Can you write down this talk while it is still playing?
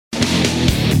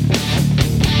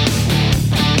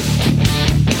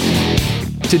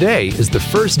Today is the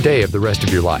first day of the rest of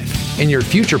your life, and your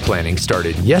future planning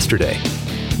started yesterday.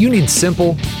 You need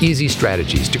simple, easy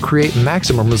strategies to create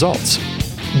maximum results.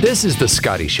 This is The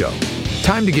Scotty Show.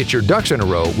 Time to get your ducks in a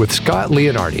row with Scott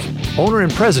Leonardi, owner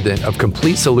and president of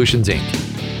Complete Solutions, Inc.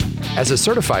 As a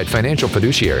certified financial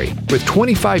fiduciary with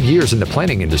 25 years in the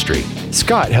planning industry,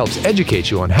 Scott helps educate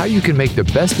you on how you can make the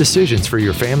best decisions for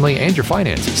your family and your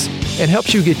finances, and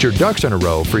helps you get your ducks in a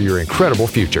row for your incredible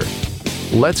future.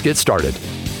 Let's get started.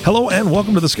 Hello and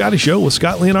welcome to The Scotty Show with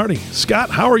Scott Leonardi.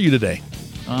 Scott, how are you today?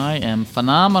 I am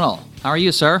phenomenal. How are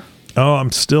you, sir? Oh,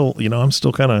 I'm still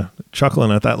kind of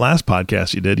chuckling at that last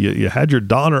podcast you did. You had your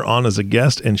daughter on as a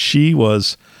guest, and she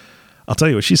was, I'll tell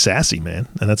you what, she's sassy, man,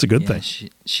 and that's a good thing.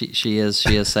 She is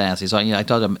sassy. So I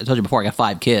told you before, I got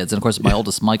 5 kids, and of course my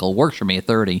oldest Michael works for me at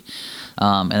 30,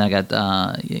 and I got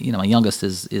my youngest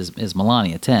is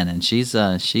Melania at 10, and she's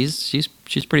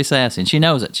pretty sassy, and she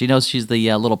knows it. She knows she's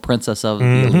the little princess of the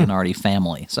Leonardi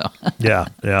family. So yeah,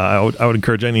 I would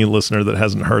encourage any listener that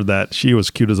hasn't heard that. She was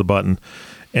cute as a button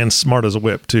and smart as a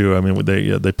whip too. I mean,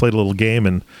 they played a little game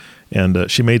and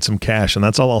she made some cash, and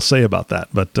that's all I'll say about that.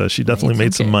 But she definitely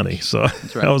made some money, so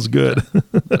right. That was good.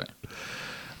 Right.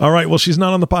 All right, well, she's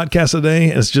not on the podcast today.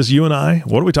 It's just you and I.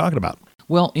 What are we talking about?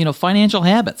 Well, financial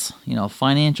habits. Last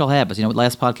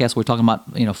podcast we were talking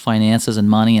about finances and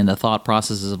money and the thought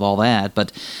processes of all that.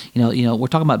 But we're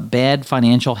talking about bad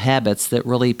financial habits that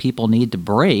really people need to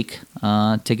break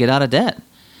to get out of debt.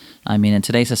 I mean, in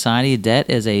today's society, debt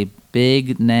is a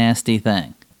big, nasty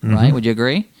thing, right? Would you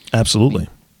agree? Absolutely.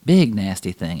 Big,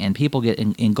 nasty thing. And people get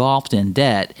engulfed in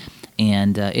debt,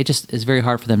 and it just is very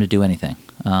hard for them to do anything.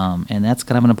 And that's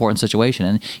kind of an important situation.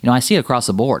 And, I see it across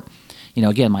the board.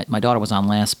 Again, my daughter was on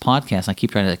last podcast, and I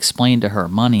keep trying to explain to her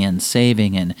money and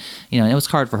saving, and, it was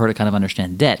hard for her to kind of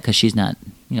understand debt because she's not,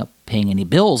 paying any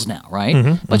bills now,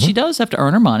 right? But she does have to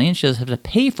earn her money, and she does have to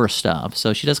pay for stuff,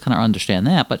 so she does kind of understand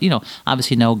that. But,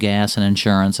 obviously no gas and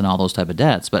insurance and all those type of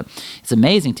debts. But it's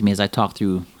amazing to me as I talk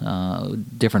through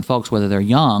different folks, whether they're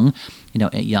young,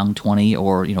 young 20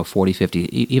 or, 40,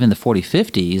 50, even the 40,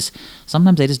 50s,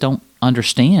 sometimes they just don't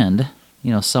understand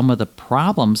some of the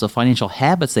problems of financial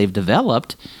habits they've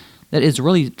developed that is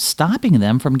really stopping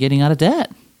them from getting out of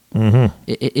debt.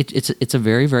 It's a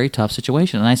very, very tough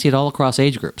situation, and I see it all across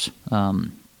age groups.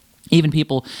 Even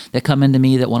people that come into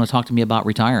me that want to talk to me about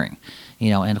retiring,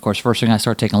 and of course, first thing I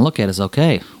start taking a look at is,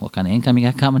 okay, what kind of income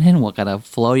you got coming in, what kind of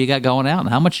flow you got going out, and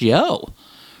how much you owe,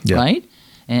 right?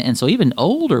 And so even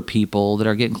older people that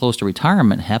are getting close to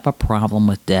retirement have a problem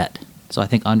with debt. So I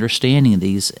think understanding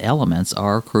these elements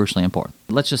are crucially important.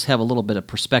 Let's just have a little bit of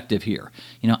perspective here.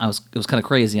 It was kind of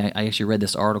crazy. I actually read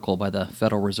this article by the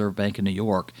Federal Reserve Bank in New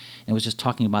York, and it was just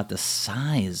talking about the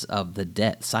size of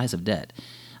debt.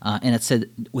 And it said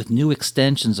with new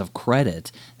extensions of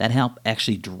credit, that helped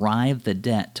actually drive the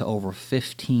debt to over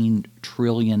 $15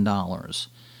 trillion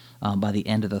by the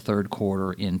end of the third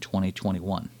quarter in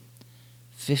 2021.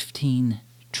 $15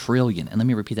 trillion. And let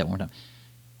me repeat that one more time.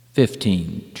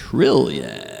 15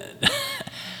 trillion.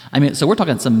 I mean, so we're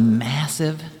talking some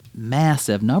massive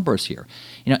numbers here.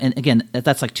 And again,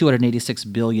 that's like 286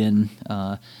 billion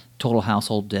total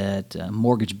household debt.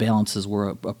 Mortgage balances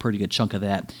were a pretty good chunk of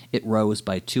that. It rose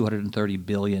by 230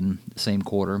 billion same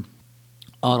quarter.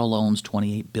 Auto loans,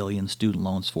 28 billion. Student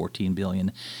loans, 14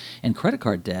 billion. And credit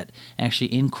card debt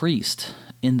actually increased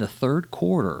in the third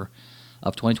quarter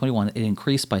of 2021. It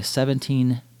increased by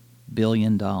 $17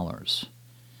 billion.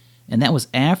 And that was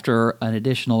after an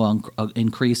additional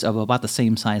increase of about the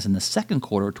same size in the second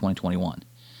quarter of 2021.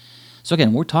 So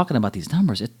again, we're talking about these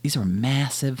numbers. These are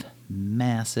massive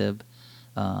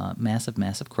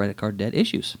credit card debt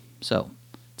issues. So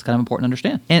it's kind of important to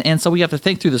understand. And so we have to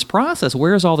think through this process.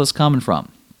 Where is all this coming from?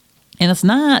 And it's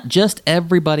not just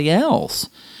everybody else.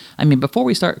 I mean, before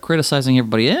we start criticizing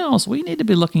everybody else, we need to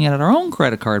be looking at our own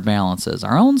credit card balances,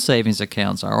 our own savings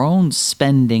accounts, our own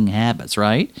spending habits,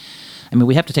 right? I mean,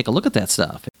 we have to take a look at that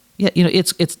stuff. Yeah,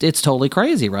 it's totally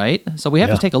crazy, right? So we have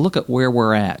to take a look at where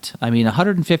we're at. I mean,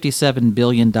 $157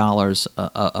 billion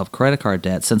of credit card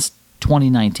debt since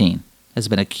 2019 has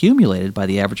been accumulated by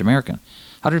the average American.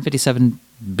 $157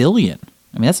 billion.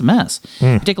 I mean, that's a mess.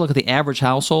 You take a look at the average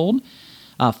household.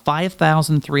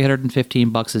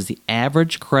 $5,315 is the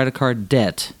average credit card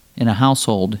debt in a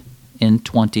household in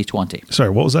 2020. Sorry,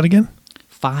 what was that again?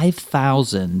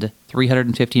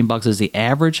 $5,315 is the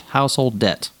average household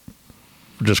debt.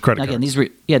 Just credit cards.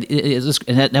 Again,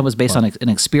 that was based on an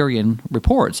Experian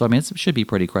report. So I mean, it should be a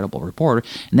pretty credible report.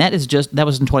 And that was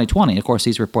in 2020. Of course,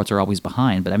 these reports are always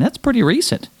behind, but I mean that's pretty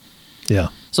recent. Yeah.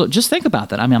 So just think about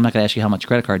that. I mean, I'm not going to ask you how much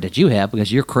credit card debt you have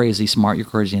because you're crazy smart, you're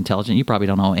crazy intelligent. You probably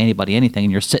don't owe anybody anything,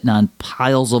 and you're sitting on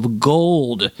piles of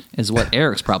gold, is what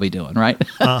Eric's probably doing, right?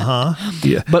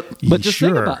 Yeah. But just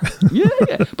think about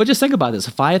But just think about this.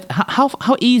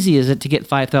 How easy is it to get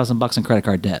 $5,000 in credit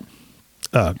card debt?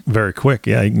 Very quick.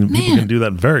 Yeah. People can do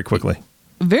that very quickly.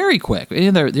 Very quick.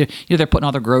 They're putting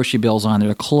all their grocery bills on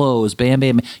their clothes, bam,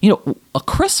 bam. A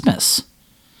Christmas.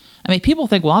 I mean, people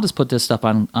think, well, I'll just put this stuff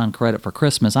on credit for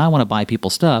Christmas. I want to buy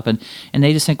people stuff, and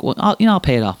they just think, well, I'll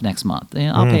pay it off next month.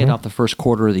 I'll pay it off the first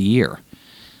quarter of the year.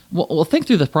 Well, think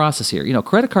through the process here.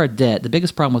 Credit card debt. The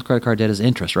biggest problem with credit card debt is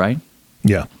interest, right?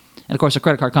 Yeah. And of course, the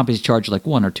credit card companies charge like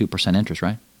 1 or 2% interest,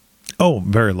 right? Oh,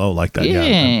 very low like that.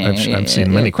 Yeah, I've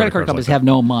seen many credit card companies like have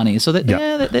no money, so they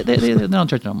don't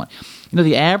charge no money.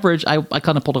 The average, I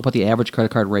kind of pulled up what the average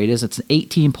credit card rate is. It's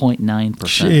 18.9%.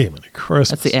 Gee, Christmas.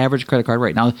 That's the average credit card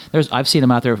rate. Now, I've seen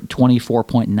them out there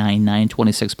 24.99,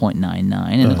 26.99,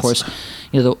 and of course,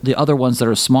 the other ones that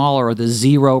are smaller are the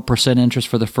 0% interest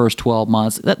for the first 12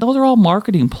 months. Those are all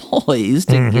marketing ploys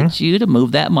to get you to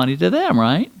move that money to them,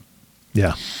 right?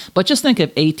 Yeah. But just think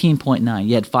of 18.9.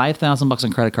 You had $5,000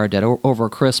 in credit card debt over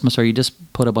Christmas, or you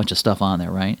just put a bunch of stuff on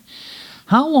there, right?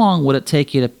 How long would it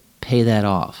take you to pay that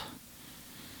off?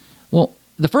 Well,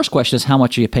 the first question is how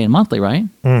much are you paying monthly, right?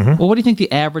 Well, what do you think the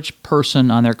average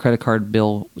person on their credit card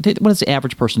bill, what does the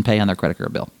average person pay on their credit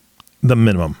card bill? The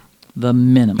minimum. The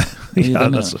minimum.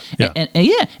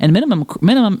 And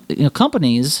minimum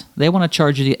companies, they want to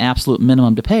charge you the absolute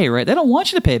minimum to pay, right? They don't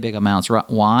want you to pay big amounts, right?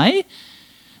 Why?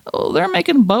 Oh, they're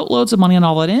making boatloads of money on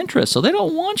all that interest, so they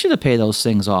don't want you to pay those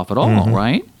things off at all,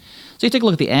 right? So you take a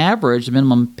look at the average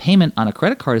minimum payment on a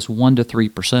credit card is 1 to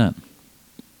 3%.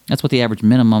 That's what the average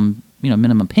minimum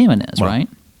payment is, right?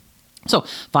 So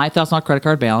 $5,000 credit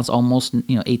card balance, almost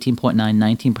 18.9,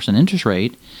 19% interest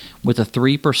rate, with a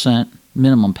 3%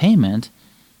 minimum payment.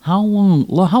 How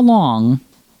long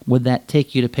would that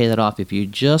take you to pay that off if you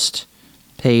just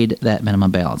paid that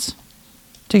minimum balance?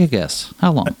 Take a guess.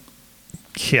 How long?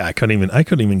 Yeah, I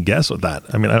couldn't even guess with that.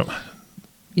 I mean, I don't.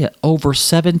 Yeah, over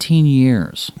 17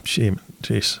 years.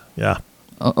 Jeez, yeah.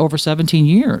 Over 17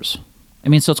 years. I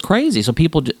mean, so it's crazy. So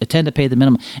people tend to pay the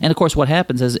minimum. And, of course, what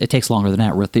happens is it takes longer than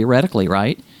that, theoretically,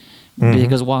 right?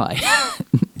 Because why?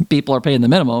 People are paying the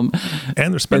minimum.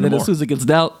 And they're spending and then more. as soon as it gets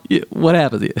down, what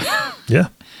happens? Yeah.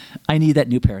 I need that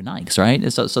new pair of Nikes, right?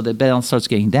 And so the balance starts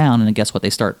getting down, and then guess what? They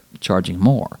start charging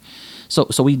more. So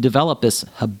we develop this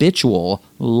habitual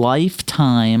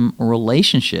lifetime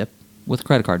relationship with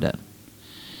credit card debt.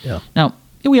 Yeah. Now,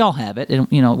 we all have it, and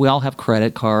we all have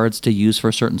credit cards to use for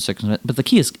a certain sickness, but the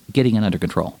key is getting it under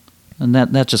control, and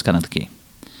that's just kind of the key.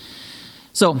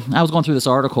 So I was going through this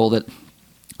article that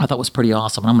I thought was pretty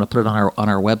awesome, and I'm going to put it on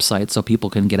our website so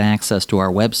people can get access to our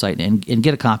website and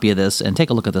get a copy of this and take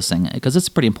a look at this thing because it's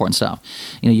pretty important stuff.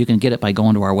 You can get it by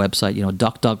going to our website,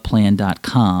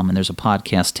 duckduckplan.com, and there's a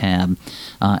podcast tab,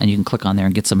 and you can click on there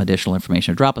and get some additional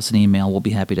information. Or drop us an email. We'll be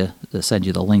happy to send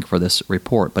you the link for this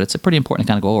report, but it's pretty important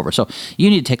to kind of go over. So you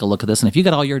need to take a look at this, and if you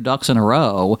got all your ducks in a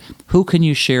row, who can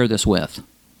you share this with?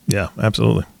 Yeah,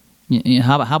 absolutely.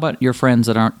 How about your friends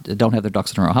that don't have their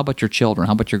ducks in a row? How about your children?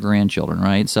 How about your grandchildren,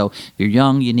 right? So if you're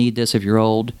young, you need this. If you're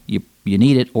old, you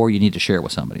need it, or you need to share it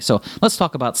with somebody. So let's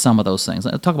talk about some of those things.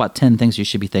 Let's talk about 10 things you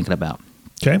should be thinking about.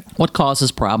 Okay. What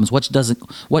causes problems? What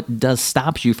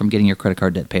stops you from getting your credit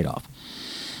card debt paid off?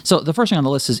 So the first thing on the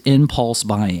list is impulse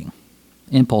buying.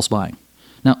 Impulse buying.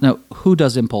 Now, who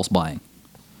does impulse buying?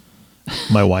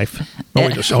 My wife. I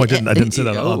didn't say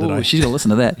that out loud, did I? She's going to listen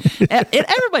to that.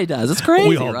 Everybody does. It's crazy,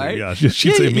 we all right? do, yeah.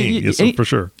 She'd say me, yes, for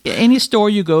sure. Any store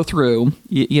you go through,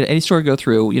 the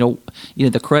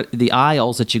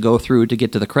aisles that you go through to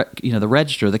get to the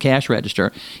register, the cash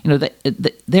register,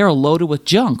 they're loaded with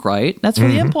junk, right? That's for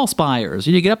the impulse buyers.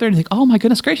 You get up there and you think, oh my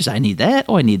goodness gracious, I need that,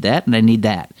 oh I need that, and I need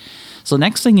that. So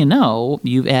next thing you know,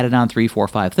 you've added on 3, 4,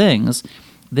 5 things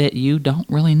that you don't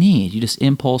really need. You just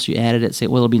impulse, you added it, say,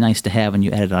 well, it'll be nice to have, and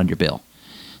you add it on your bill.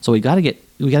 So we got to get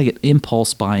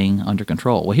impulse buying under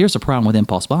control. Well, here's the problem with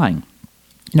impulse buying.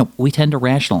 We tend to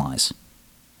rationalize.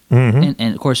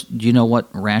 And of course, do you know what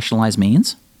rationalize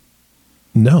means?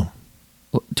 No.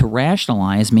 To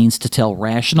rationalize means to tell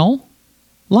rational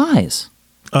lies.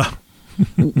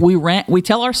 We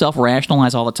tell ourselves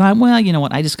rationalize all the time. Well, you know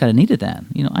what? I just kind of needed that.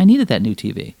 I needed that new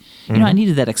TV. I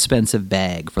needed that expensive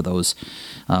bag for those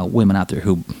women out there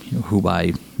who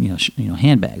buy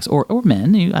handbags or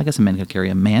men. I guess a man could carry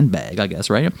a man bag. I guess,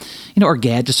 right? Or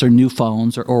gadgets or new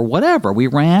phones or whatever. We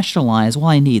rationalize. Well,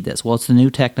 I need this. Well, it's the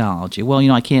new technology. Well,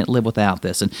 I can't live without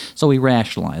this, and so we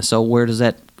rationalize. So where does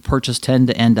that purchase tend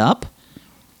to end up?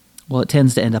 Well, it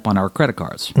tends to end up on our credit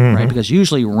cards, right? Because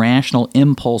usually rational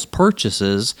impulse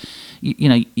purchases,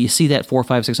 you see that $400,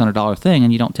 $500, $600 thing,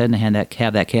 and you don't tend to have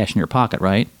that cash in your pocket,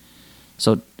 right?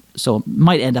 So it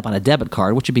might end up on a debit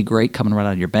card, which would be great coming right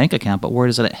out of your bank account. But where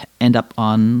does it end up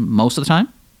on most of the time?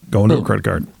 Going to a credit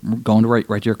card. Going to right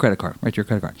to your credit card,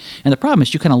 And the problem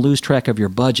is you kind of lose track of your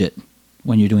budget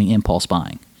when you're doing impulse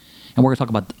buying. And we're going to talk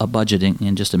about a budgeting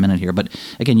in just a minute here. But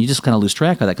again, you just kind of lose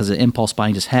track of that because the impulse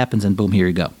buying just happens and boom, here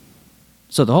you go.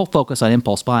 So the whole focus on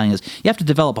impulse buying is you have to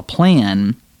develop a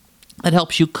plan that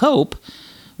helps you cope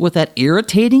with that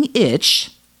irritating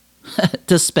itch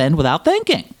to spend without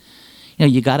thinking.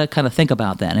 You got to kind of think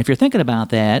about that. And if you're thinking about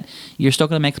that, you're still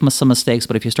going to make some mistakes.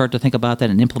 But if you start to think about that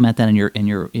and implement that in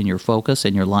your focus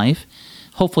in your life,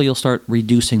 hopefully you'll start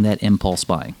reducing that impulse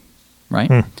buying,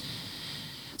 right?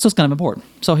 So it's kind of important.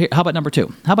 So here, how about number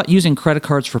 2? How about using credit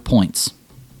cards for points?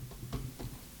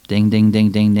 Ding, ding,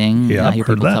 ding, ding, ding. Yeah, I hear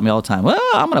people tell me all the time, well,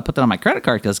 I'm going to put that on my credit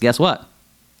card because guess what?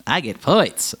 I get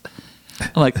points. I'm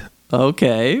like,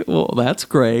 okay, well, that's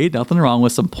great. Nothing wrong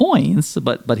with some points,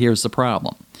 but here's the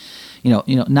problem.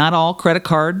 Not all credit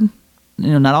cards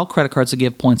that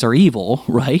give points are evil,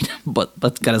 right?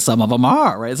 But kind of some of them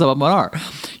are, right? Some of them are.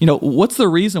 What's the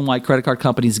reason why credit card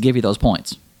companies give you those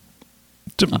points?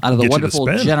 Out of the wonderful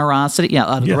generosity,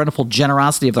 the wonderful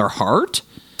generosity of their heart?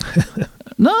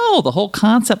 No, the whole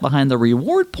concept behind the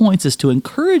reward points is to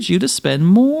encourage you to spend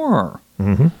more,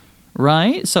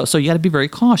 right? So you got to be very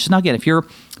cautious. Now, again, if you're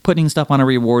putting stuff on a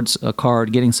rewards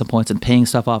card, getting some points, and paying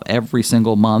stuff off every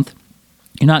single month,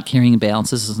 you're not carrying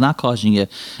balances. It's not causing you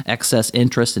excess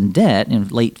interest and debt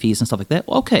and late fees and stuff like that.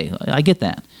 Well, okay, I get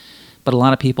that. But a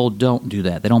lot of people don't do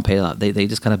that. They don't pay it up. They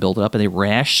just kind of build it up and they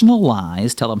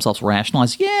tell themselves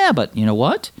yeah, but you know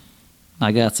what?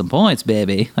 I got some points,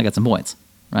 baby. I got some points,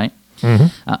 right?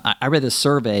 I read this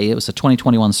survey. It was a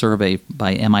 2021 survey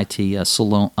by MIT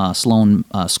Sloan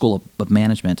School of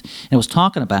Management. And it was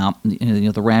talking about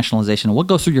the rationalization of what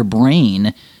goes through your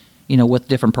brain, with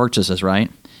different purchases,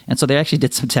 right? And so they actually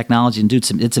did some technology and did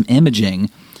some imaging,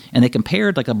 and they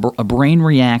compared like a brain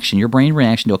reaction, your brain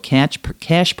reaction to a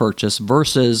cash purchase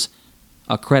versus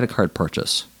a credit card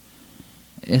purchase.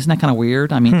 Isn't that kind of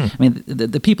weird? I mean,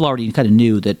 the people already kind of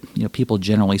knew that people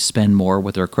generally spend more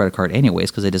with their credit card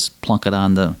anyways because they just plunk it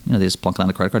on the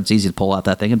credit card. It's easy to pull out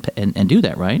that thing and do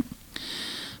that, right?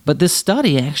 But this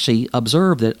study actually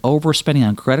observed that overspending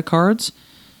on credit cards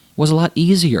was a lot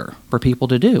easier for people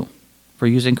to do for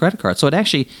using credit cards. So it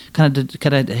actually kind of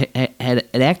had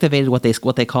activated what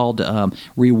they called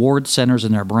reward centers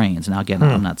in their brains. Now again,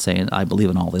 I'm not saying I believe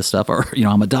in all this stuff or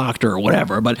I'm a doctor or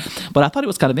whatever, but I thought it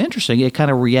was kind of interesting. It kind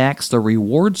of reacts the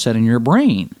reward center in your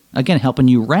brain, again helping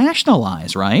you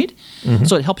rationalize, right?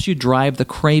 So it helps you drive the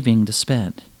craving to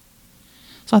spend.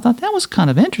 So I thought that was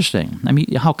kind of interesting. I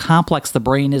mean, how complex the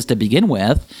brain is to begin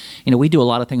with. We do a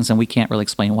lot of things and we can't really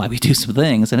explain why we do some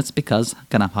things, and it's because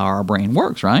kind of how our brain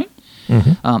works, right?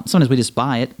 Sometimes we just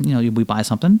buy it, we buy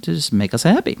something to just make us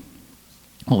happy.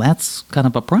 Well, that's kind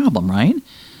of a problem, right?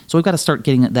 So we've got to start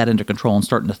getting that under control and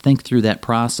starting to think through that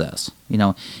process.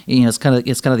 It's kind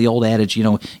of the old adage,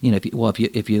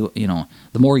 if you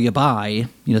the more you buy,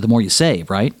 the more you save,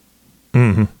 right?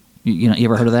 You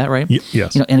ever heard of that, right?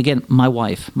 Yes. And again, my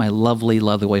wife, my lovely,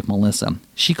 lovely wife, Melissa,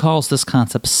 she calls this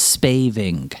concept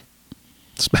spaving.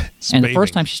 And the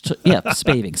first time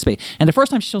spaving. And the first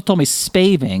time she told me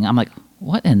spaving, I'm like,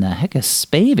 what in the heck is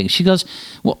spaving? She goes,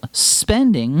 well,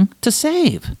 spending to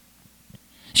save.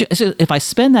 She said, if I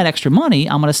spend that extra money,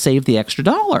 I'm going to save the extra $1.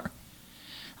 I'm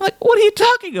like, what are you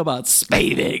talking about,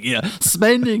 spaving?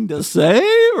 Spending to save,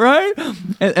 right?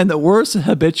 And the worst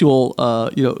habitual,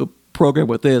 program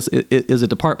with this is a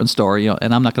department store,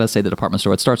 and I'm not going to say the department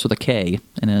store. It starts with a K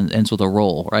and then ends with a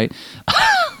roll, right?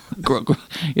 But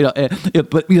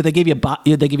they give you bucks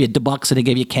and they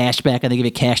give you cash back and they give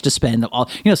you cash to spend.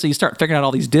 So you start figuring out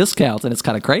all these discounts and it's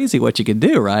kind of crazy what you can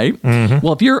do, right?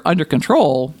 Well, if you're under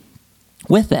control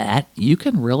with that, you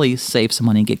can really save some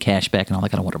money and get cash back and all that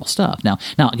kind of wonderful stuff. Now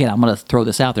again, I'm going to throw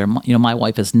this out there. My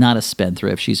wife is not a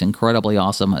spendthrift. She's incredibly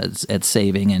awesome at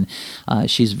saving, and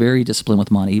she's very disciplined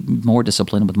with money, more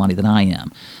disciplined with money than I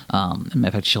am.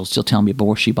 In fact, she'll tell me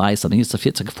before she buys something, it's like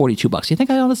 $42. You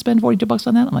think I ought to spend $42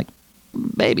 on that? I'm like,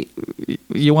 baby,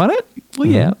 you want it? Well,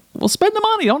 yeah. Well, spend the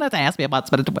money. You don't have to ask me about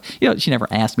spending. She never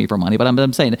asked me for money, but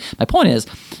I'm saying my point is,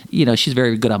 she's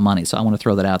very good on money, so I want to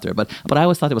throw that out there. But I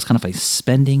always thought it was kind of a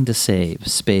spending to save,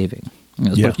 spaving.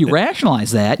 But if you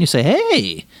rationalize that and you say,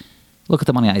 hey, look at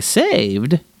the money I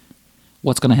saved,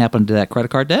 what's going to happen to that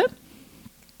credit card debt?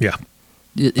 Yeah.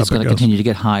 it's going to continue to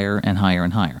get higher and higher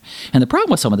and higher. And the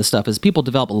problem with some of this stuff is people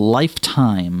develop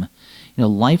lifetime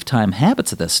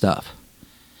habits of this stuff.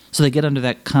 So they get under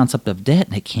that concept of debt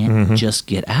and they can't just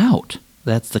get out.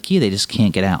 That's the key. They just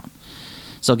can't get out.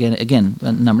 So again,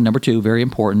 number two, very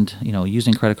important,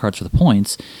 using credit cards for the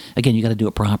points. Again, you got to do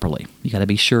it properly. You got to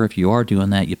be sure if you are doing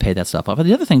that, you pay that stuff off. But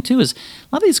the other thing too is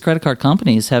a lot of these credit card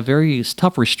companies have very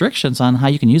tough restrictions on how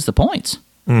you can use the points.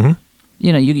 Mm-hmm.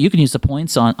 You can use the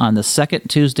points on the second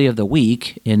Tuesday of the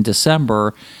week in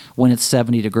December when it's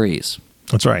 70 degrees.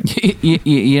 That's right.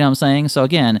 You know what I'm saying? So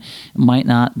again, it might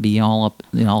not be all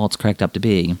it's cracked up to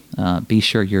be. Be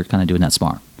sure you're kind of doing that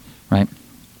smart, right?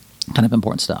 Kind of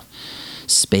important stuff.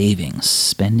 Spaving,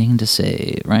 spending to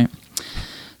save, right?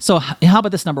 So how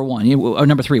about this number one? Or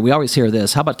number three, we always hear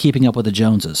this. How about keeping up with the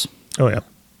Joneses? Oh, yeah.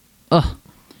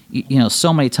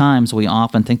 So many times we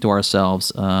often think to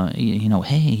ourselves,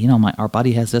 hey, our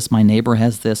buddy has this, my neighbor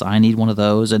has this, I need one of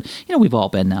those. And, we've all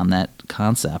been down that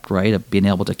concept, right, of being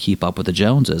able to keep up with the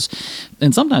Joneses.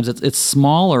 And sometimes it's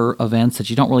smaller events that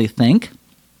you don't really think.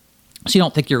 So you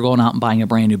don't think you're going out and buying a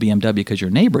brand new BMW because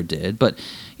your neighbor did. But,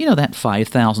 that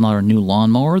 $5,000 new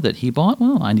lawnmower that he bought,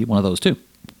 well, I need one of those too.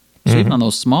 So even on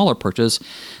those smaller purchases,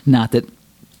 not that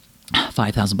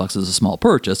 $5,000 is a small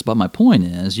purchase, but my point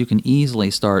is you can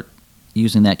easily start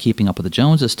using that keeping up with the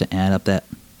Joneses to add up that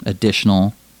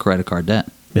additional credit card debt.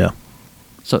 Yeah.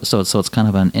 So it's kind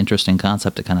of an interesting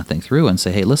concept to kind of think through and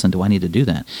say, hey, listen, do I need to do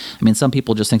that? I mean, some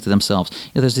people just think to themselves,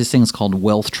 there's these things called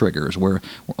wealth triggers or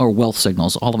wealth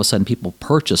signals. All of a sudden people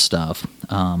purchase stuff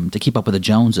to keep up with the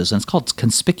Joneses, and it's called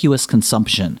conspicuous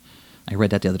consumption. I read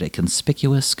that the other day,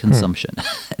 conspicuous consumption.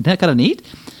 Isn't that kind of neat?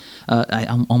 I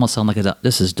almost sound like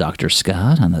this is Dr.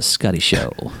 Scott on the Scotty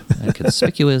Show.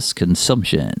 Conspicuous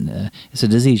consumption. It's a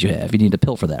disease you have. You need a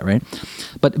pill for that, right?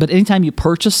 But anytime you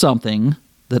purchase something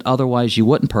that otherwise you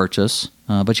wouldn't purchase,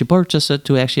 but you purchase it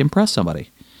to actually impress somebody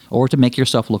or to make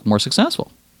yourself look more successful.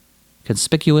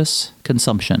 Conspicuous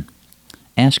consumption.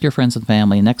 Ask your friends and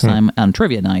family next time on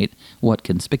trivia night what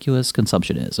conspicuous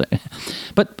consumption is.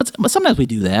 But sometimes we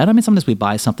do that. I mean, sometimes we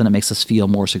buy something that makes us feel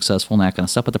more successful and that kind of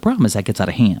stuff. But the problem is that gets out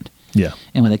of hand. Yeah.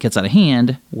 And when that gets out of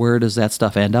hand, where does that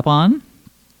stuff end up on?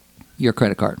 Your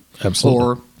credit card. Absolutely.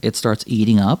 Or it starts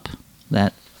eating up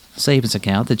that savings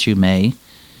account that you may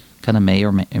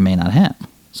or may not have.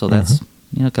 So that's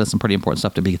kind of some pretty important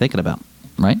stuff to be thinking about,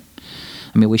 right?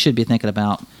 I mean, we should be thinking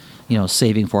about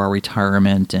saving for our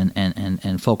retirement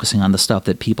and focusing on the stuff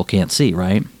that people can't see,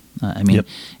 right?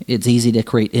 It's easy to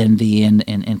create envy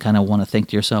and kind of want to think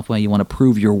to yourself, well, you want to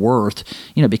prove your worth,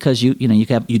 because you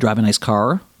drive a nice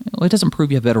car. Well, it doesn't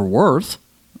prove you have better worth,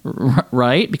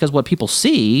 right? Because what people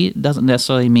see doesn't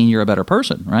necessarily mean you're a better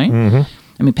person, right? Mm-hmm.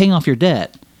 I mean, paying off your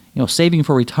debt, saving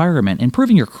for retirement,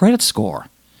 improving your credit score.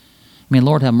 I mean,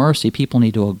 Lord have mercy, people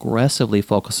need to aggressively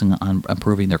focus on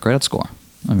improving their credit score.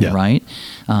 Right?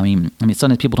 I mean,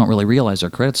 sometimes people don't really realize their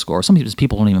credit score. Some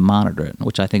people don't even monitor it,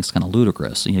 which I think is kind of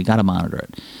ludicrous. You got to monitor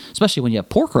it, especially when you have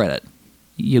poor credit.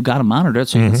 You got to monitor it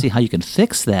so you can see how you can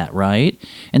fix that, right?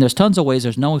 And there's tons of ways.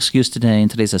 There's no excuse today in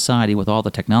today's society with all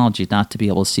the technology not to be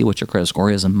able to see what your credit score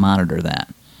is and monitor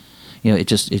that.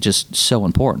 It's just so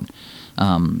important.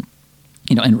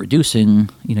 And reducing,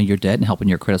 your debt and helping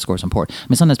your credit score is important. I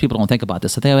mean, sometimes people don't think about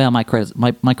this. They say, well, my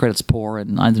credit's poor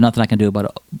and there's nothing I can do about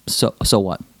it. So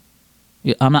what?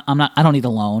 I don't need a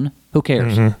loan. Who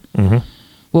cares? Mm-hmm. Mm-hmm.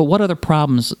 Well, what other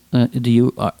problems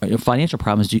financial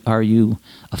problems are you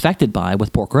affected by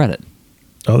with poor credit?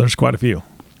 Oh, there's quite a few.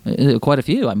 Quite a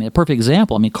few. I mean, a perfect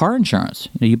example. I mean, car insurance.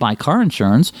 You buy car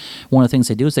insurance. One of the things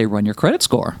they do is they run your credit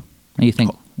score. And you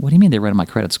think, what do you mean they run my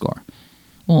credit score?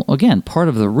 Well, again, part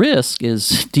of the risk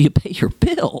is, do you pay your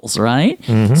bills, right?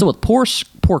 Mm-hmm. So with poor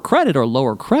credit or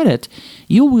lower credit,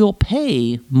 you will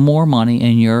pay more money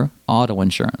in your auto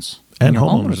insurance. And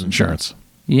homeowners insurance.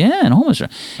 Yeah, and homeowners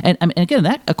insurance. And again,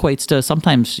 that equates to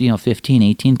sometimes, 15,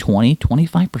 18, 20,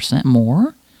 25%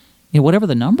 more, whatever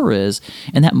the number is.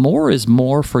 And that more is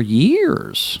more for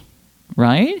years,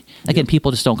 right? Again,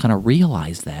 people just don't kind of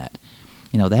realize that.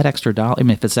 That extra dollar,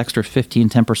 if it's extra 10%,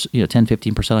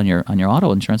 15% on your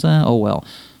auto insurance,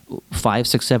 5,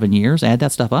 6, 7 years, add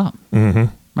that stuff up.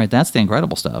 Mm-hmm. Right? That's the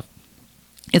incredible stuff.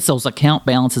 It's those account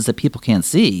balances that people can't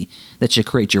see that should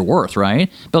create your worth,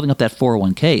 right? Building up that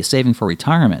 401k, saving for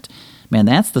retirement. Man,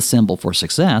 that's the symbol for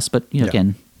success, but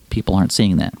again, people aren't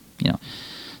seeing that,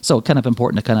 So kind of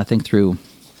important to kind of think through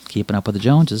keeping up with the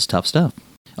Joneses, tough stuff.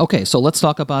 Okay, so let's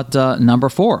talk about number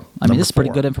 4. This is pretty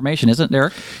good information, isn't it,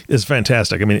 Derek? It's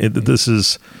fantastic. I mean, this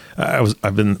is.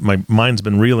 My mind's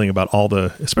been reeling about all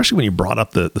the, especially when you brought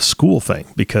up the school thing,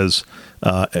 because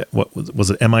what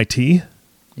was it, MIT?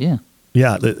 Yeah.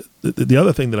 Yeah. The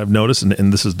other thing that I've noticed,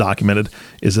 and this is documented,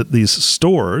 is that these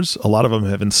stores, a lot of them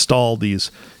have installed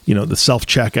these, the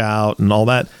self-checkout and all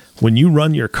that. When you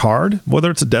run your card,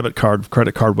 whether it's a debit card,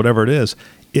 credit card, whatever it is,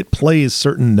 it plays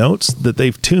certain notes that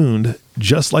they've tuned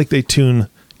just like they tune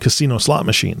casino slot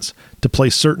machines to play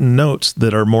certain notes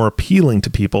that are more appealing to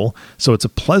people. So it's a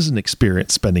pleasant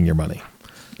experience spending your money.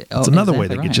 It's another way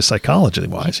they get you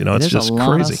psychology-wise. It's just a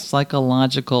lot crazy. Of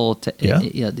psychological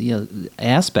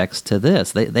aspects to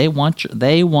this. They want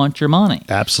your money.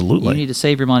 Absolutely. You need to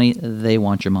save your money. They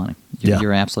want your money.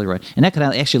 You're absolutely right. And that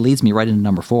actually leads me right into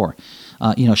number 4.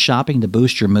 Shopping to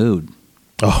boost your mood.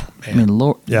 Oh, man. I mean,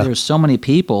 Lord, there's so many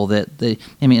people that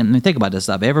think about this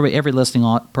stuff. Every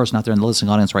listening person out there in the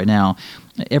listening audience right now,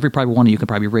 probably one of you can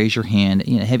probably raise your hand.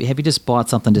 Have you just bought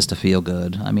something just to feel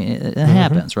good? I mean, it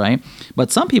happens, right?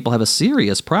 But some people have a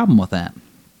serious problem with that.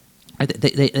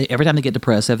 They every time they get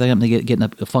depressed, every time they get in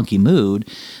a funky mood,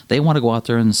 they want to go out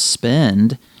there and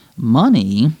spend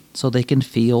money so they can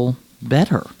feel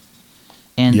better.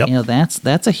 And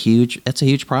that's a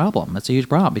huge problem. That's a huge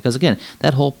problem because again,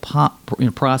 that whole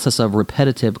process of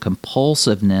repetitive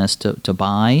compulsiveness to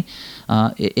buy,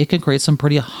 it can create some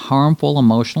pretty harmful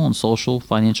emotional and social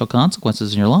financial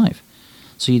consequences in your life.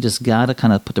 So you just got to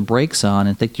kind of put the brakes on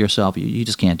and think to yourself, you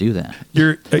just can't do that.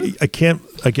 I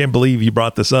can't believe you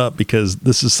brought this up because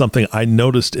this is something I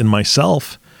noticed in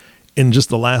myself in just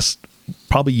the last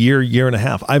probably year and a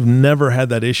half. I've never had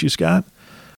that issue, Scott.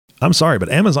 I'm sorry, but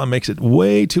Amazon makes it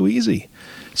way too easy.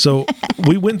 So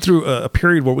we went through a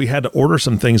period where we had to order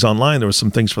some things online. There was some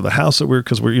things for the house that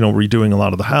because we're redoing a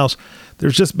lot of the house.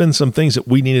 There's just been some things that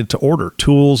we needed to order,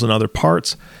 tools and other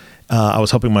parts. I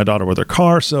was helping my daughter with her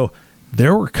car, so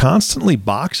there were constantly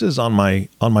boxes on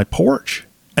my porch,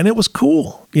 and it was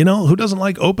cool. Who doesn't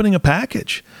like opening a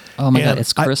package? Oh my God,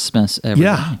 it's Christmas every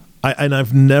day.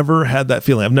 I've never had that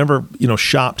feeling. I've never,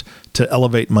 shopped to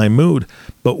elevate my mood.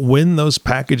 But when those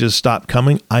packages stopped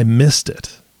coming, I missed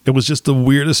it. It was just the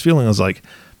weirdest feeling. I was like,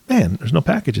 man, there's no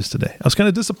packages today. I was kind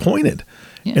of disappointed.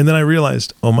 Yeah. And then I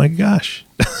realized, oh my gosh,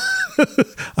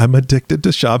 I'm addicted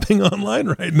to shopping online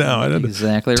right now. I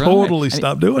exactly totally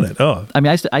stop doing it. Oh, I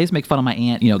used to make fun of my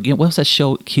aunt. What was that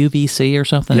show, QVC or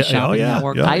something?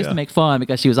 Network. I used to make fun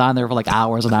because she was on there for like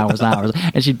hours and hours and hours,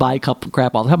 and she'd buy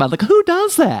crap all the time. I'm like, who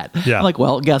does that? Yeah. I'm like,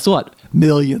 well, guess what?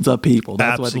 Millions of people.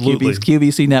 That's Absolutely. What the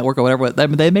QVC network or whatever.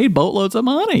 They made boatloads of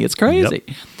money. It's crazy.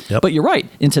 Yep. But you're right.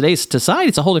 In today's society,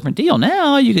 it's a whole different deal.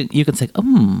 Now you can say,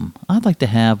 I'd like to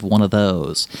have one of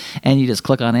those, and you just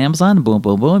click on Amazon. Boom,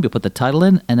 boom, boom. You put the title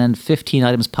in, and then 15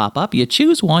 items pop up. You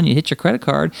choose one. You hit your credit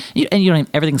card, and you don't have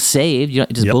everything saved. You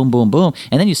just boom, boom, boom,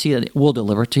 and then you see that we'll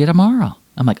deliver it to you tomorrow.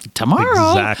 I'm like, tomorrow?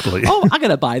 Exactly. I got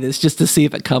to buy this just to see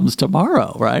if it comes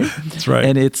tomorrow, right? That's right.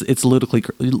 And it's ludicrously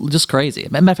just crazy.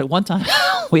 Matter of fact, one time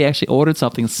we actually ordered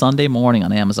something Sunday morning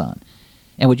on Amazon.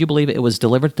 And would you believe it? It was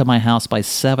delivered to my house by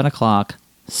 7 o'clock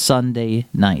Sunday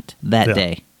night that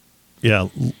day. Yeah.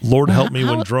 Lord help me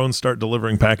when drones start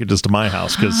delivering packages to my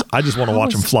house because I just want to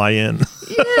watch them fly in.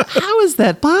 Yeah. How is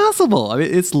that possible? I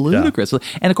mean, it's ludicrous. Yeah.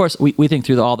 And of course, we think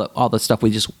through all the stuff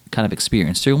we just kind of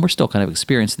experienced through, and we're still kind of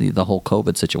experiencing the whole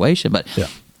COVID situation. But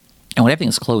and when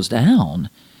everything's closed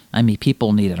down, I mean,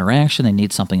 people need interaction. They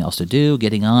need something else to do.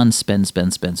 Getting on, spend.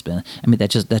 I mean, that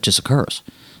just occurs.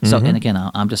 So, and again,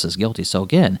 I'm just as guilty. So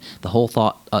again, the whole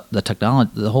thought,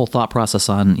 the whole thought process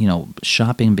on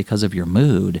shopping because of your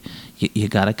mood, you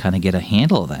got to kind of get a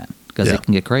handle of that because it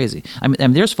can get crazy. I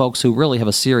mean, there's folks who really have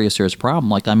a serious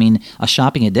problem, like a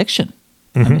shopping addiction.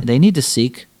 I mean, they need to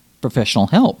seek professional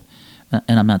help.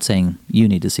 And I'm not saying you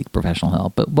need to seek professional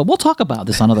help, but we'll talk about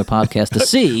this on other podcasts to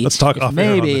see. Let's talk off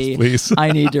air on this, please.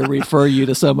 I need to refer you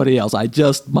to somebody else. I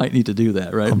just might need to do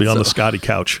that, right? I'll be on the Scotty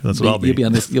couch. That's what I'll be. You'll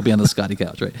be on the Scotty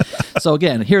couch, right? So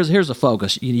again, here's a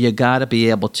focus. You got to be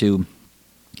able to,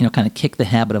 kind of kick the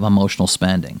habit of emotional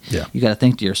spending. Yeah. You got to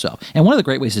think to yourself. And one of the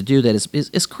great ways to do that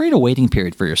is create a waiting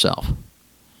period for yourself.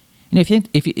 And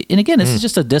again, this is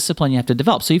just a discipline you have to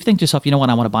develop. So you think to yourself, what,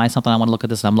 I want to buy something, I want to look at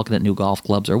this, and I'm looking at new golf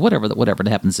clubs or whatever it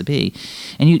happens to be,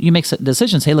 and you make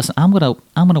decisions. Hey, listen, I'm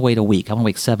gonna wait a week. I'm gonna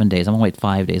wait 7 days. I'm gonna wait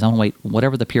 5 days. I'm gonna wait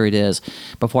whatever the period is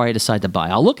before I decide to buy.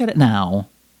 I'll look at it now,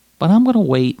 but I'm gonna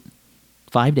wait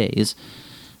 5 days,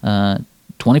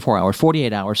 24 hours,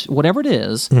 48 hours, whatever it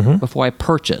is, before I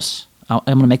purchase. I'm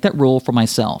gonna make that rule for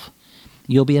myself.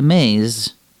 You'll be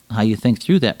amazed how you think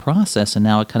through that process, and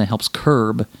now it kind of helps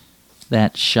curb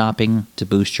that shopping to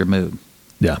boost your mood.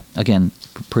 Yeah. Again,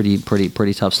 pretty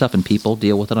tough stuff, and people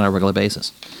deal with it on a regular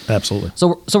basis. Absolutely.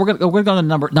 So we're going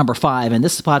to number 5, and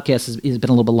this podcast has been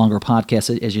a little bit longer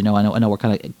podcast, as you know. I know we're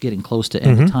kind of getting close to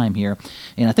end of time here,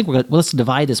 and I think let's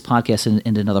divide this podcast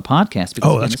into another podcast.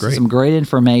 Because that's great. Some great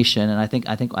information, and I think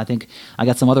I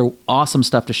got some other awesome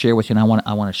stuff to share with you, and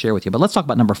I want to share with you. But let's talk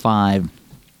about number 5,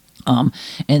 and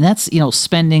that's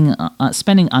spending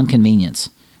on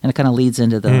convenience. And it kind of leads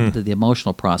into the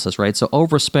emotional process, right? So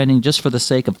overspending just for the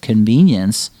sake of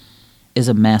convenience is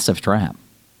a massive trap,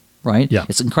 right? Yeah.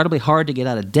 It's incredibly hard to get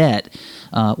out of debt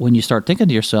when you start thinking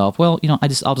to yourself, well, I'll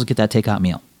just get that takeout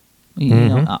meal. I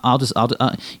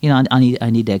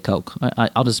need that Coke.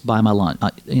 I'll just buy my lunch.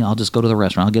 I'll just go to the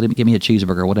restaurant. Give me a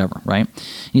cheeseburger or whatever, right?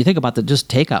 And you think about just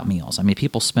takeout meals. I mean,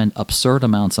 people spend absurd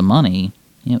amounts of money,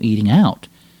 eating out.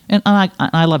 And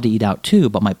I love to eat out too,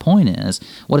 but my point is,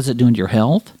 what is it doing to your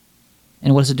health,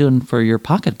 and what is it doing for your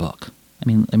pocketbook? I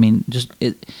mean,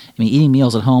 eating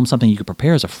meals at home, something you could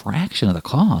prepare, is a fraction of the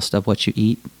cost of what you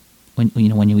eat when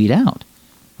you eat out,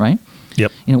 right?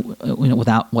 Yep.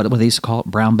 Without what they used to call it,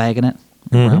 brown bagging it,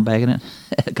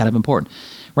 kind of important,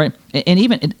 right? And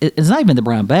even it's not even the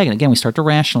brown bagging. Again, we start to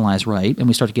rationalize, right, and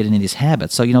we start to get into these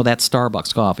habits. So that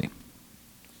Starbucks coffee.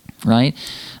 Right,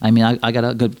 I mean, I got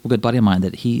a good buddy of mine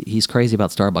that he's crazy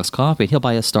about Starbucks coffee. He'll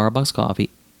buy a Starbucks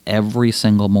coffee every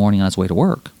single morning on his way to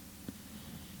work.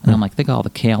 And I'm like, think of all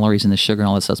the calories and the sugar and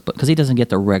all this stuff, but because he doesn't get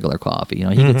the regular coffee,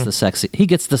 he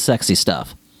gets the sexy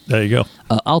stuff. There you go.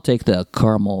 I'll take the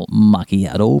caramel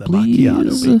macchiato, please.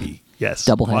 Macchiato, baby. Yes.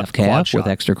 Double half calf with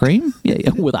extra cream.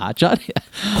 Yeah, with a hot shot.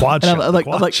 Quad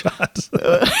shot.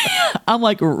 I'm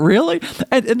like, really?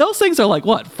 And those things are like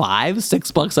what,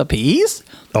 $5-6 a piece?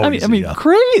 Oh, I mean,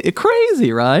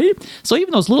 crazy, right? So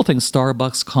even those little things,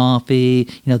 Starbucks coffee,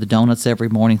 the donuts every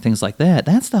morning, things like that.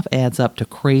 That stuff adds up to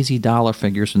crazy dollar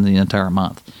figures in the entire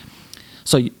month.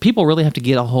 So people really have to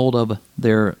get a hold of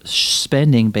their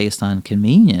spending based on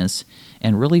convenience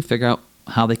and really figure out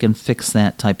how they can fix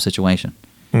that type situation.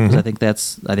 Because I think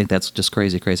that's just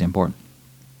crazy important.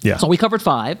 Yeah. So we covered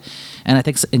 5, and I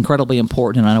think it's incredibly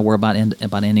important. And I know we're about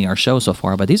ending our show so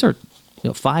far, but these are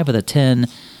 5 of the 10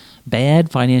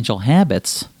 bad financial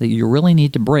habits that you really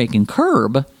need to break and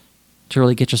curb to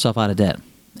really get yourself out of debt.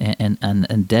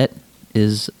 And debt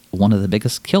is one of the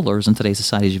biggest killers in today's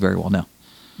society, as you very well know.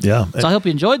 Yeah. So I hope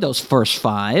you enjoyed those first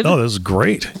 5. Oh, this is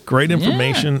great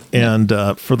information. Yeah.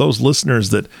 And for those listeners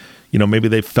that maybe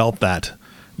they felt that.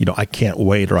 I can't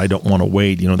wait, or I don't want to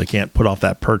wait. They can't put off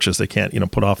that purchase. They can't,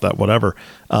 put off that whatever.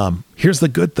 Here's the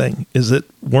good thing is that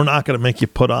we're not going to make you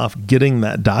put off getting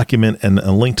that document and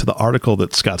a link to the article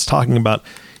that Scott's talking about.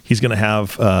 He's going to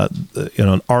have,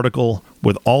 an article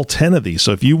with all 10 of these.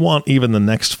 So if you want even the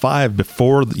next 5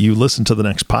 before you listen to the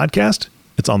next podcast,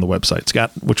 it's on the website.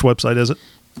 Scott, which website is it?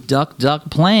 Duck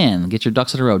Plan. Get your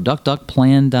ducks in a row.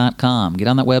 duckduckplan.com. Get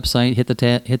on that website, hit the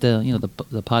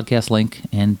podcast link,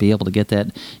 and be able to get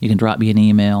that. You can drop me an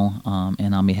email,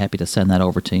 and I'll be happy to send that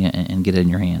over to you and get it in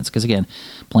your hands. Because again,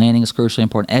 planning is crucially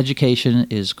important. Education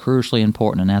is crucially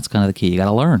important, and that's kind of the key. You got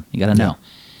to learn. You got to know.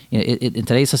 In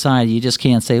today's society, you just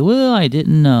can't say, "Well, I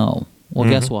didn't know." Well,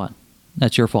 guess what?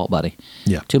 That's your fault, buddy.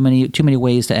 Yeah. Too many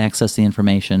ways to access the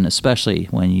information, especially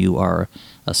when you are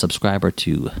a subscriber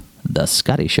to The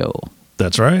Scotty Show.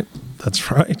 That's right.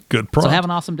 Good prompt. So have an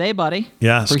awesome day, buddy.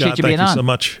 Yeah, Appreciate Scott, you being thank you on. so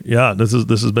much. Yeah, this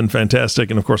has been fantastic.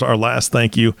 And of course, our last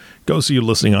thank you goes to you,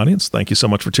 listening audience. Thank you so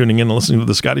much for tuning in and listening to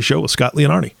The Scotty Show with Scott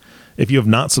Leonardi. If you have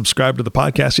not subscribed to the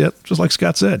podcast yet, just like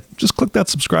Scott said, just click that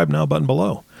subscribe now button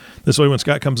below. This way, when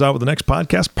Scott comes out with the next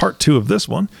podcast, part 2 of this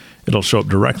one, it'll show up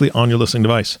directly on your listening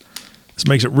device. This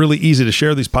makes it really easy to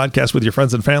share these podcasts with your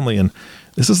friends and family. And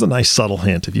this is a nice subtle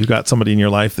hint. If you've got somebody in your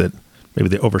life that maybe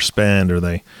they overspend, or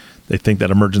they think that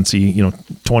emergency,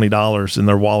 $20 in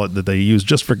their wallet that they use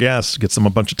just for gas gets them a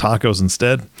bunch of tacos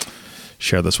instead,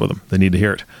 share this with them. They need to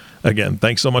hear it. Again,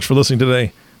 thanks so much for listening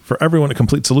today. For everyone at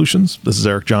Complete Solutions, this is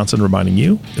Eric Johnson reminding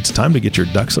you it's time to get your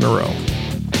ducks in a row.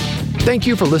 Thank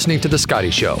you for listening to The Scotty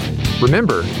Show.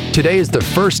 Remember, today is the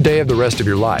first day of the rest of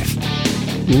your life.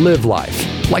 Live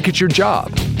life like it's your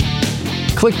job.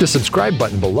 Click the subscribe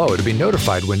button below to be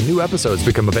notified when new episodes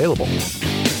become available.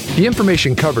 The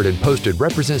information covered and posted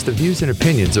represents the views and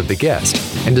opinions of the guest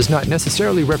and does not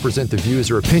necessarily represent the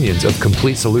views or opinions of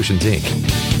Complete Solutions, Inc.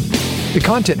 The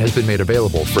content has been made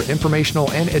available for informational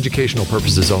and educational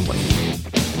purposes only.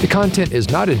 The content is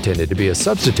not intended to be a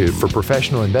substitute for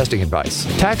professional investing advice,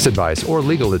 tax advice, or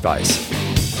legal advice.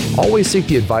 Always seek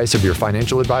the advice of your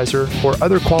financial advisor or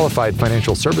other qualified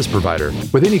financial service provider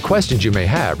with any questions you may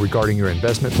have regarding your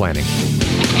investment planning.